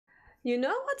You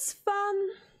know what's fun?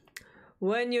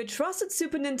 When your trusted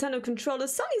Super Nintendo controller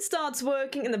suddenly starts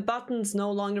working and the buttons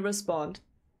no longer respond.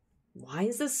 Why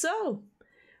is this so?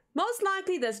 Most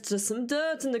likely there's just some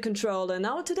dirt in the controller, and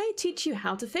I will today teach you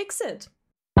how to fix it.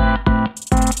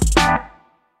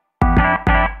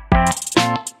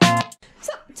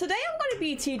 So today I'm going to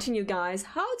be teaching you guys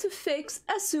how to fix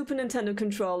a Super Nintendo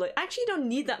controller. Actually, you don't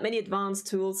need that many advanced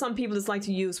tools. Some people just like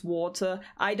to use water.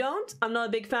 I don't. I'm not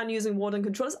a big fan using water in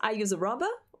controllers. I use a rubber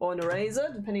or an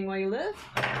eraser, depending where you live.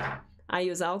 I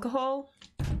use alcohol,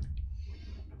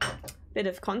 bit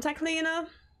of contact cleaner,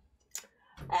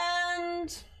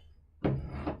 and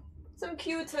some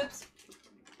Q-tips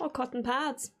or cotton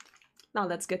pads. Now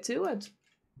let's get to it.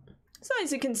 So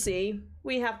as you can see,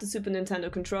 we have the Super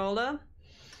Nintendo controller.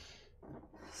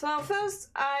 So first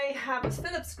I have a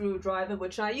Phillips screwdriver,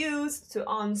 which I use to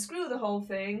unscrew the whole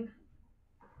thing.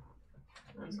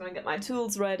 I'm just going to get my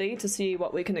tools ready to see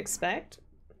what we can expect.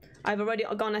 I've already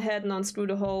gone ahead and unscrewed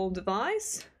the whole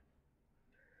device.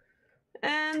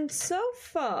 And so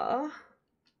far,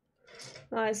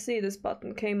 I see this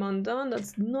button came undone.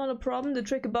 That's not a problem. The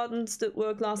trigger buttons did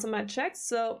work last time I checked.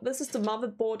 So this is the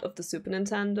motherboard of the Super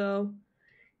Nintendo.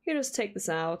 You just take this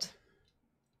out.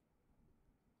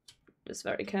 Just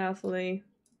very carefully.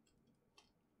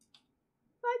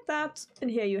 Like that.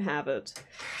 And here you have it.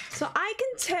 So I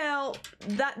can tell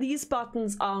that these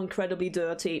buttons are incredibly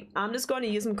dirty. I'm just going to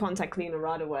use some contact cleaner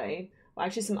right away. Well,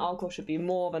 actually, some alcohol should be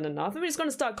more than enough. I'm just going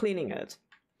to start cleaning it.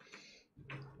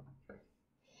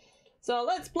 So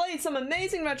let's play some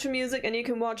amazing retro music and you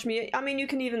can watch me. I mean, you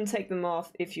can even take them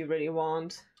off if you really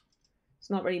want.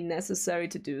 It's not really necessary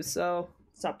to do so.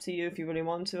 It's up to you if you really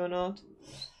want to or not.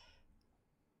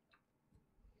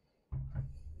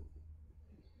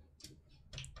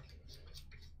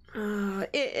 Oh,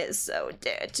 it is so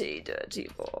dirty, dirty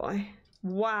boy.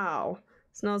 Wow.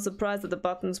 It's no surprise that the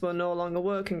buttons were no longer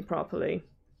working properly.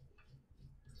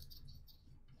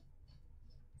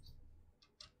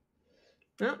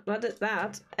 Oh, that did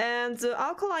that. And the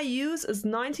alcohol I use is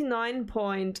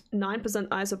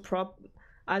 99.9%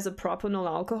 isopropanol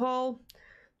alcohol.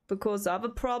 Because the other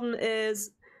problem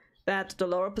is that the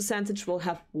lower percentage will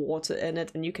have water in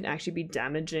it and you can actually be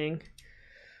damaging.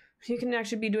 You can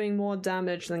actually be doing more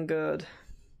damage than good.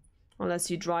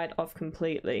 Unless you dry it off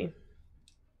completely.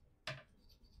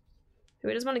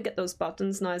 We just want to get those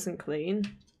buttons nice and clean.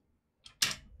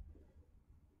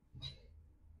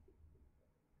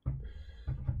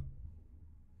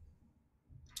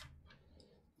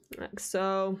 Like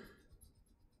so.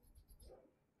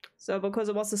 So because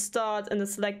it was the start and the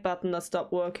select button that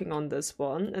stopped working on this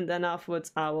one. And then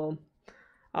afterwards I'll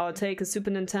take a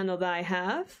Super Nintendo that I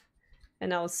have.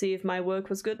 And I'll see if my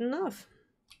work was good enough.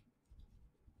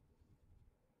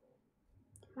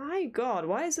 My god,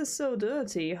 why is this so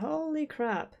dirty? Holy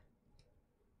crap.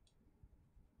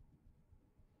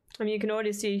 I mean, you can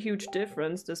already see a huge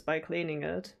difference just by cleaning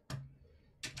it.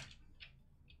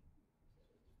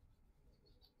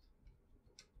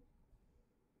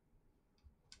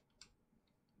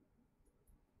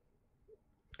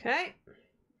 Okay.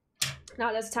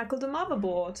 Now let's tackle the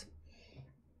motherboard.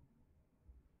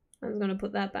 I'm gonna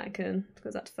put that back in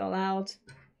because that fell out.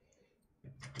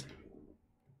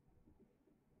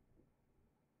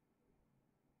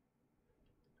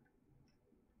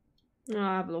 I'll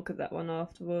have a look at that one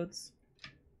afterwards.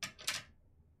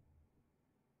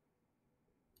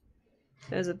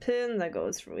 There's a pin that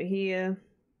goes through here.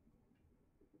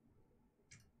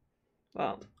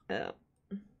 Well, yeah.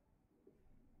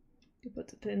 You put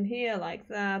the pin here like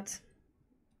that.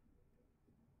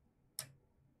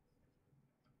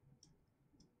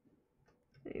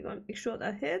 You're going to make sure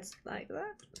that hits like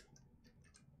that.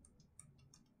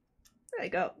 There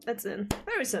you go. That's in.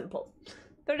 Very simple.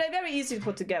 But they're very easy to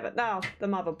put together. Now, the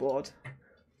motherboard.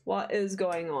 What is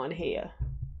going on here?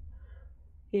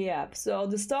 Yeah, so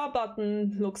the start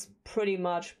button looks pretty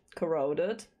much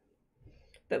corroded.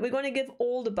 But we're going to give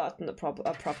all the button a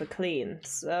proper clean.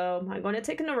 So I'm going to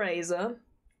take an eraser.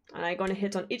 And I'm going to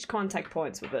hit on each contact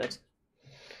points with it.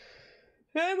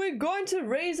 And we're going to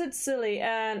raise it silly,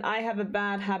 and I have a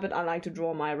bad habit. I like to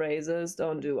draw my razors.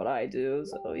 Don't do what I do.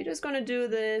 So you're just gonna do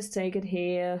this, take it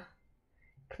here,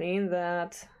 clean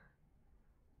that.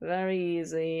 Very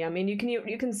easy. I mean,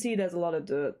 you can see there's a lot of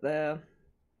dirt there.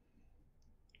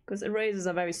 Because erasers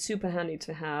are very super handy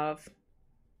to have.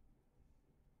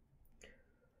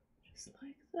 Just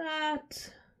like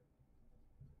that.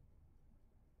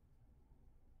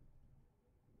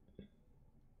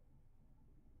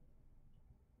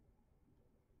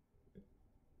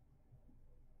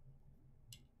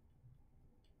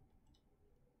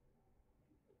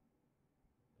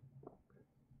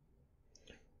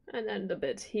 And then a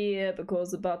bit here,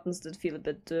 because the buttons did feel a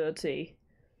bit dirty.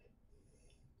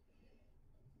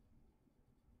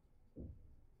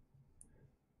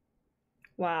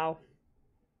 Wow.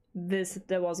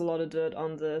 There was a lot of dirt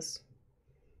on this.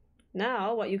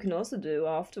 Now, what you can also do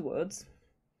afterwards,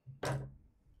 I'm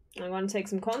going to take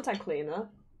some contact cleaner.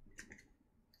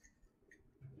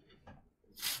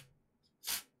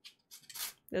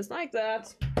 Just like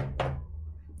that.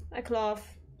 A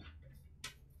cloth.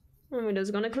 And we're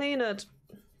just going to clean it.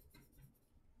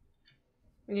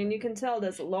 And you can tell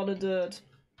there's a lot of dirt.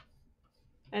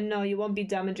 And no, you won't be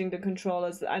damaging the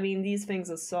controllers. I mean, these things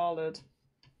are solid.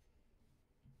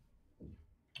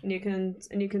 And you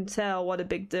can tell what a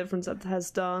big difference that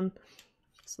has done.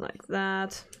 It's like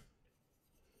that.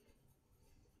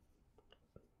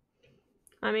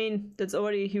 I mean, that's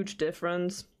already a huge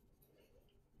difference.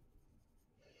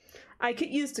 I could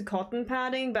use the cotton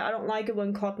padding, but I don't like it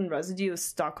when cotton residue is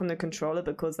stuck on the controller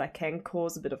because that can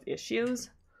cause a bit of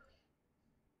issues.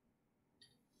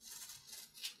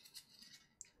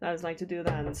 I just like to do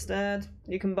that instead.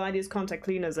 You can buy these contact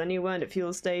cleaners anywhere in the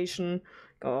fuel station,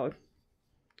 or if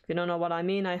you don't know what I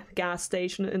mean, a gas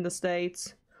station in the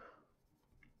States.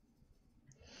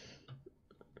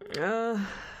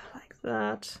 Like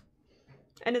that.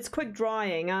 And it's quick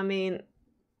drying. I mean,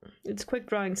 it's quick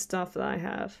drying stuff that I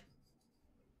have.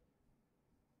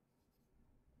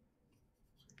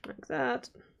 Like that.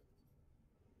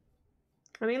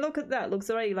 I mean, look at that. Looks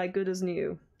already like good as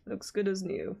new. Looks good as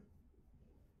new.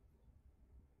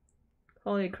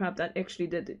 Holy crap, that actually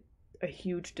did a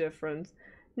huge difference.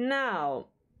 Now,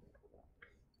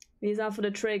 these are for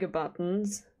the trigger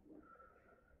buttons.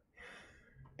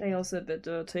 They're also a bit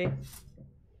dirty.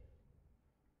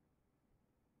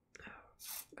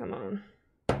 Come on.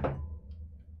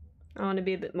 I want to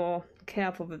be a bit more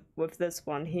careful with this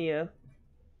one here.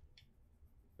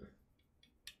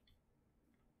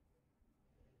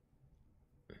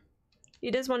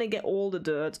 You just want to get all the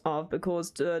dirt off, because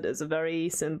dirt is a very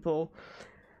simple...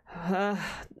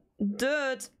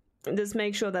 dirt! Just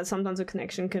make sure that sometimes a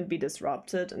connection can be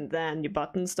disrupted and then your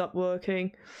buttons stop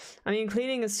working. I mean,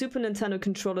 cleaning a Super Nintendo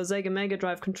controller, Sega Mega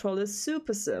Drive controller is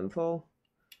super simple.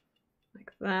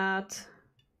 Like that.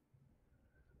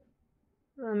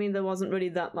 I mean, there wasn't really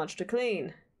that much to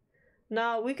clean.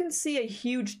 Now, we can see a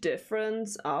huge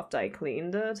difference after I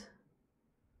cleaned it.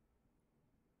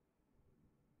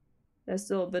 There's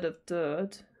still a bit of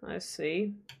dirt, I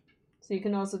see. So you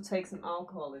can also take some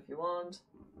alcohol if you want.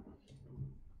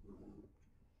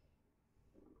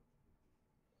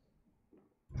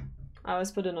 I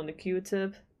always put it on a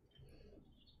Q-tip.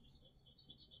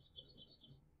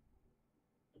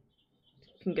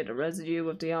 You can get a residue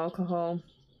with the alcohol.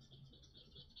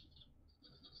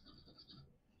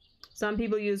 Some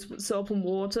people use soap and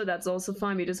water, that's also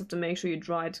fine. You just have to make sure you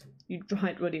dry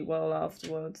it really well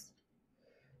afterwards.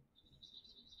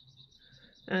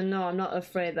 And no, I'm not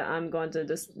afraid that I'm going to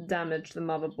just damage the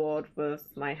motherboard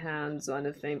with my hands or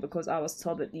anything, because I was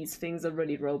told that these things are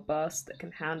really robust, they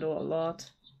can handle a lot.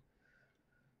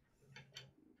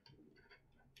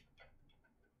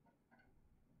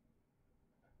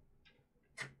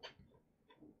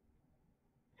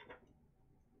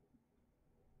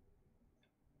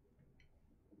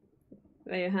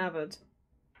 There you have it.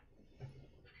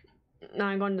 Now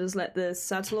I'm going to just let this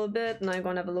settle a bit, and I'm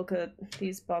going to have a look at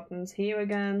these buttons here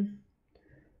again.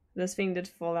 This thing did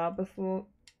fall out before.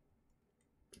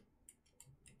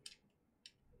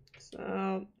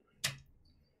 So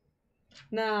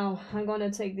now I'm going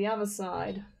to take the other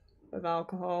side with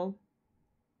alcohol.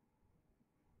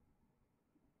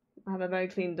 I have a very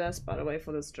clean desk, by the way,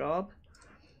 for this job.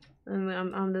 And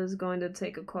I'm just going to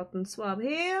take a cotton swab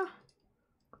here.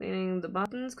 Cleaning the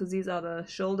buttons, because these are the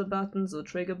shoulder buttons or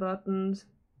trigger buttons.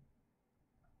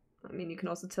 I mean, you can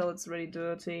also tell it's really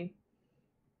dirty.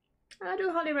 I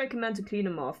do highly recommend to clean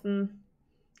them often.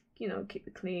 You know, keep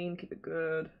it clean, keep it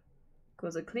good.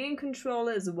 Because a clean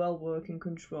controller is a well-working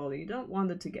controller. You don't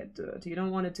want it to get dirty. You don't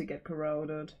want it to get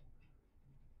corroded.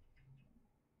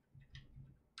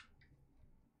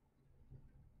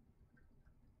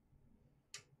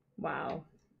 Wow.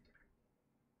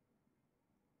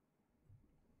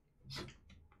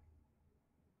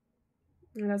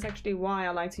 And that's actually why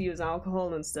I like to use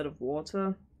alcohol instead of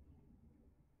water.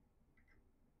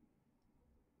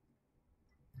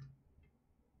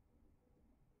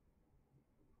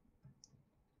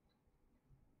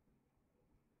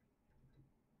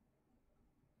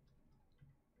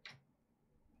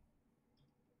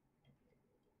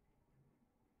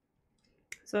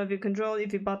 So if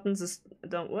your buttons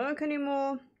don't work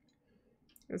anymore,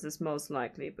 this is most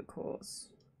likely because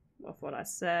of what I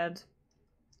said.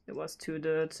 It was too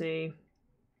dirty.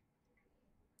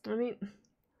 I mean,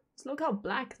 let's look how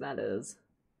black that is.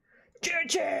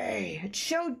 Dirty! It's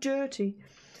so dirty.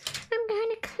 I'm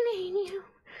gonna clean you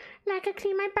like I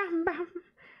clean my bum bum.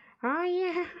 Oh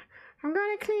yeah, I'm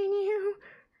gonna clean you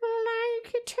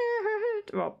like a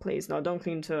turd. Well, please, no, don't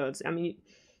clean turds. I mean,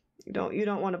 you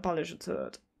don't want to polish a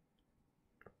turd.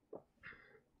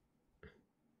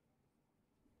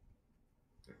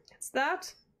 It's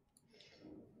that.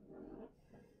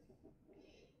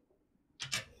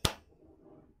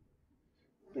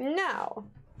 Now,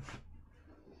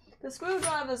 the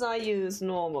screwdrivers I use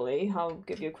normally, I'll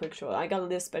give you a quick show. I got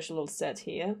this special little set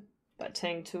here by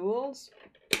Tang Tools.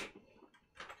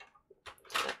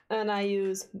 And I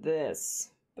use this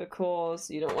because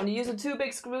you don't want to use a too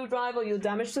big screwdriver, you'll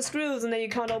damage the screws and then you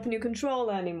can't open your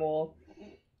controller anymore.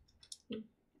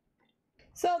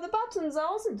 So the buttons are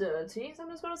also dirty, so I'm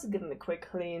just going to give them a quick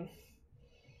clean.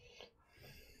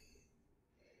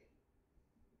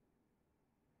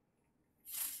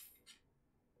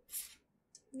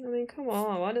 I mean, come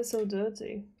on, why are they so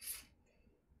dirty?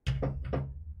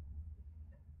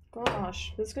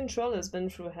 Gosh, this controller's been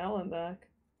through hell and back.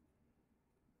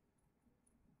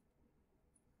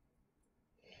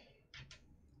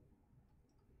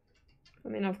 I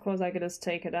mean, of course I could just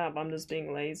take it up, I'm just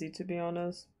being lazy, to be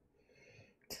honest.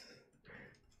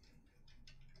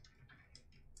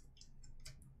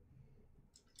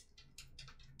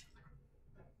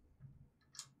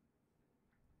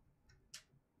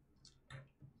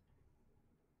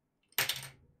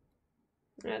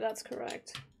 Yeah, that's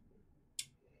correct.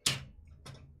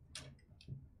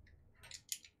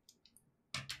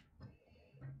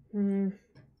 There's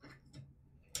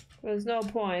no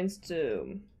point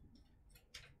to...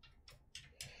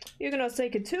 You can also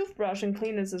take a toothbrush and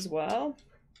clean this as well.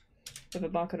 With a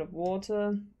bucket of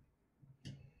water.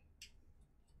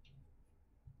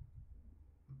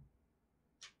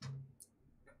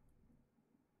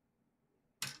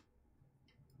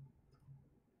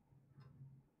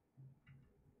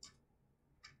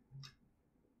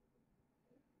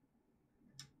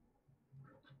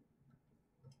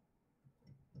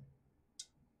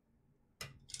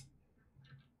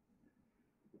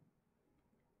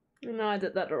 No, I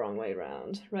did that the wrong way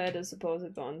round. Red is supposed to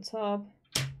go on top.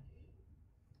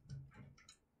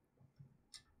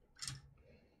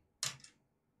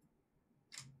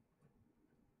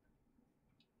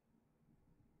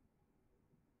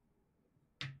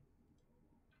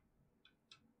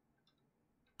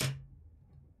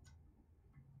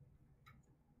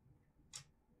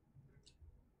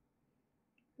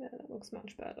 Yeah, that looks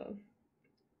much better.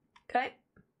 Okay.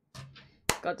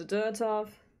 Got the dirt off.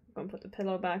 I'm gonna put the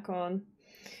pillow back on.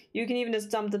 You can even just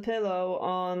dump the pillow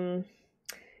on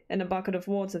in a bucket of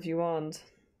water if you want.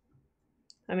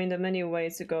 I mean, there are many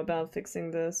ways to go about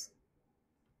fixing this.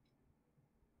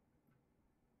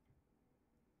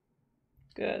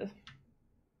 Good.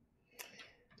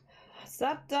 That's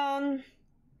that done.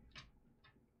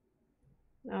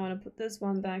 Now I want to put this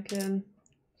one back in.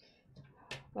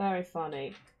 Very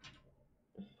funny.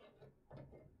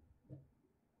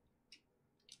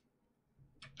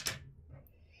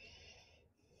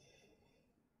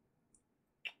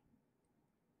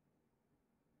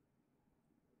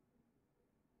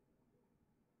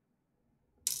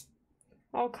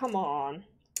 Oh, come on.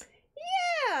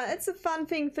 Yeah, it's a fun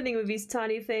thing filling with these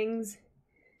tiny things.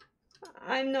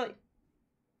 I'm not...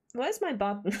 Where's my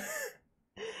button?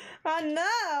 Oh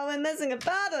no, we're missing a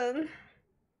button.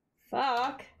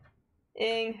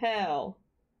 Fuck-ing hell.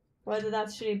 Where did that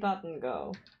shitty button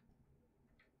go?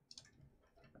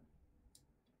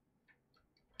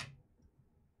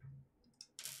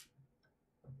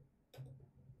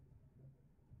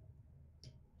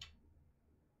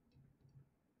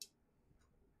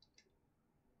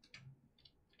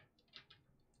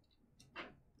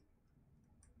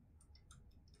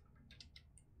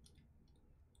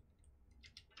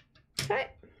 Okay.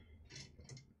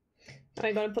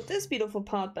 I'm gonna put this beautiful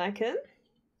part back in.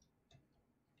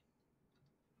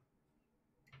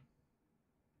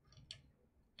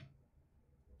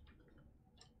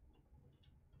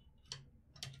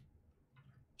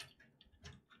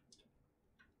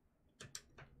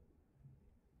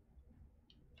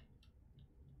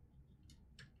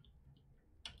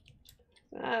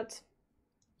 That.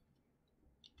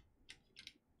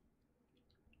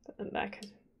 Put them back.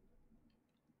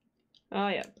 Oh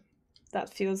yeah.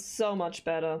 That feels so much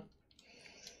better.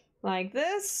 Like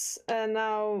this, and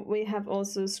now we have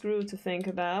also a screw to think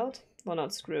about. Well,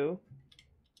 not screw.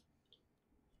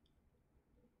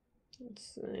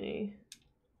 Let's see.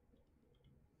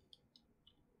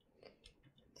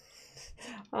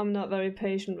 I'm not very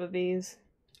patient with these.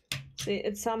 See,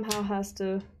 it somehow has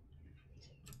to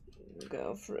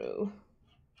go through.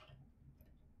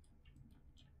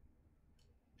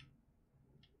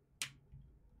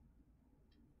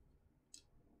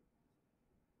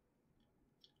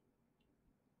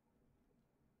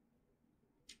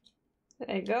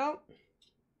 There you go.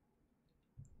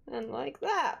 And like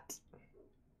that.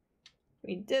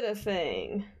 We did a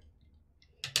thing.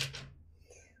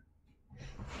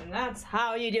 And that's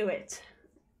how you do it.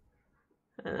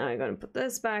 And I'm gonna put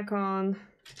this back on.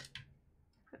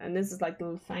 And this is like the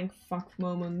little thank fuck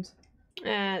moment.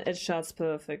 And it shuts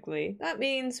perfectly. That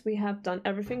means we have done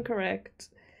everything correct.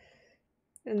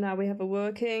 And now we have a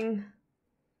working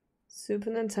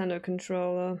Super Nintendo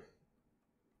controller.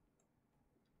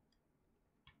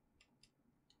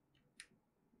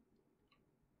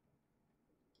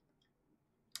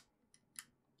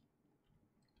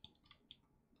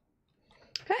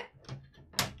 Okay.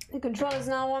 The controller is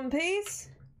now one piece.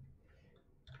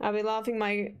 I'll be laughing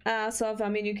my ass off. I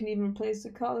mean, you can even replace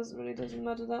the colors. It really doesn't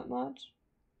matter that much.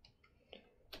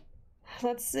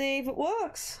 Let's see if it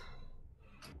works.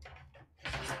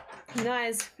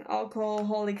 Nice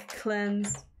alcoholic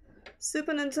cleanse.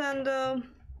 Super Nintendo.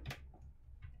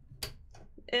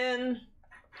 In.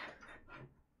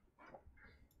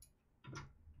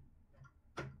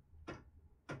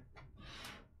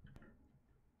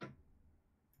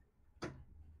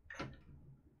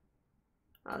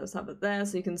 I'll just have it there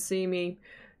so you can see me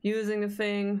using the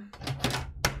thing.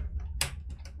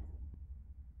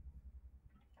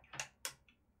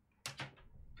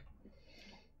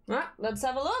 Alright, let's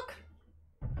have a look.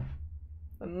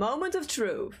 The moment of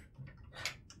truth.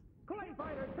 Clay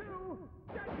Fighter 2,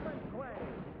 Judgment Clay.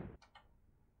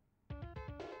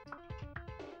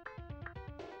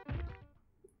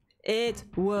 It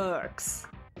works.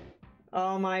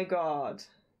 Oh my god.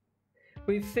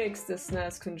 We fixed the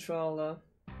SNES controller.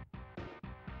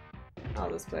 Oh,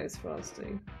 this plays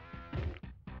Frosty.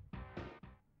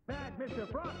 Bad Mr.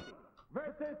 Frosty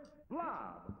versus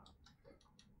Blob.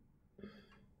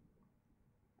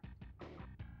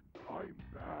 I'm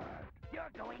bad. You're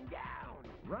going down.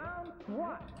 Round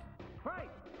 1.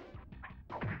 Fight.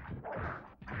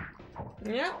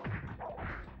 Yep.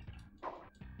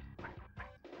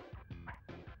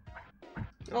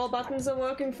 All buttons are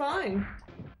working fine.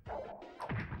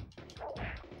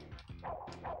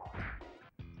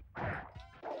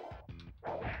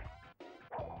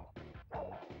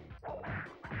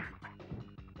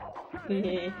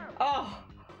 Oh,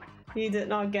 he did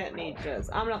not get me just.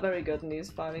 I'm not very good in these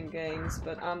fighting games,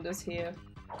 but I'm just here.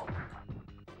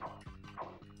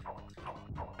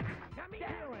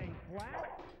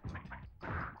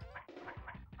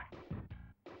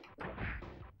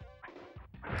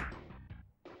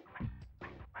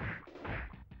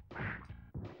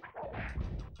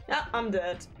 Yeah, I'm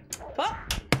dead. Well,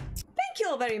 thank you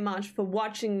all very much for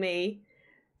watching me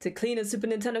to clean a Super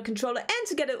Nintendo controller and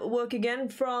to get it to work again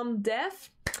from death.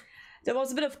 There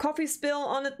was a bit of coffee spill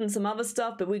on it and some other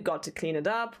stuff, but we got to clean it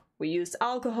up. We used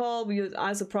alcohol, we used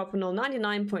isopropanol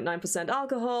 99.9%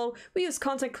 alcohol, we used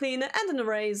contact cleaner and an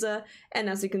eraser,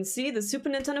 and as you can see, the Super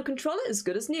Nintendo controller is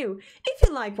good as new. If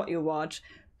you like what you watch,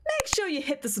 make sure you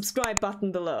hit the subscribe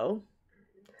button below.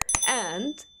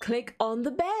 And click on the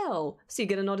bell so you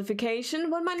get a notification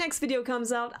when my next video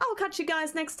comes out. I'll catch you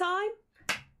guys next time.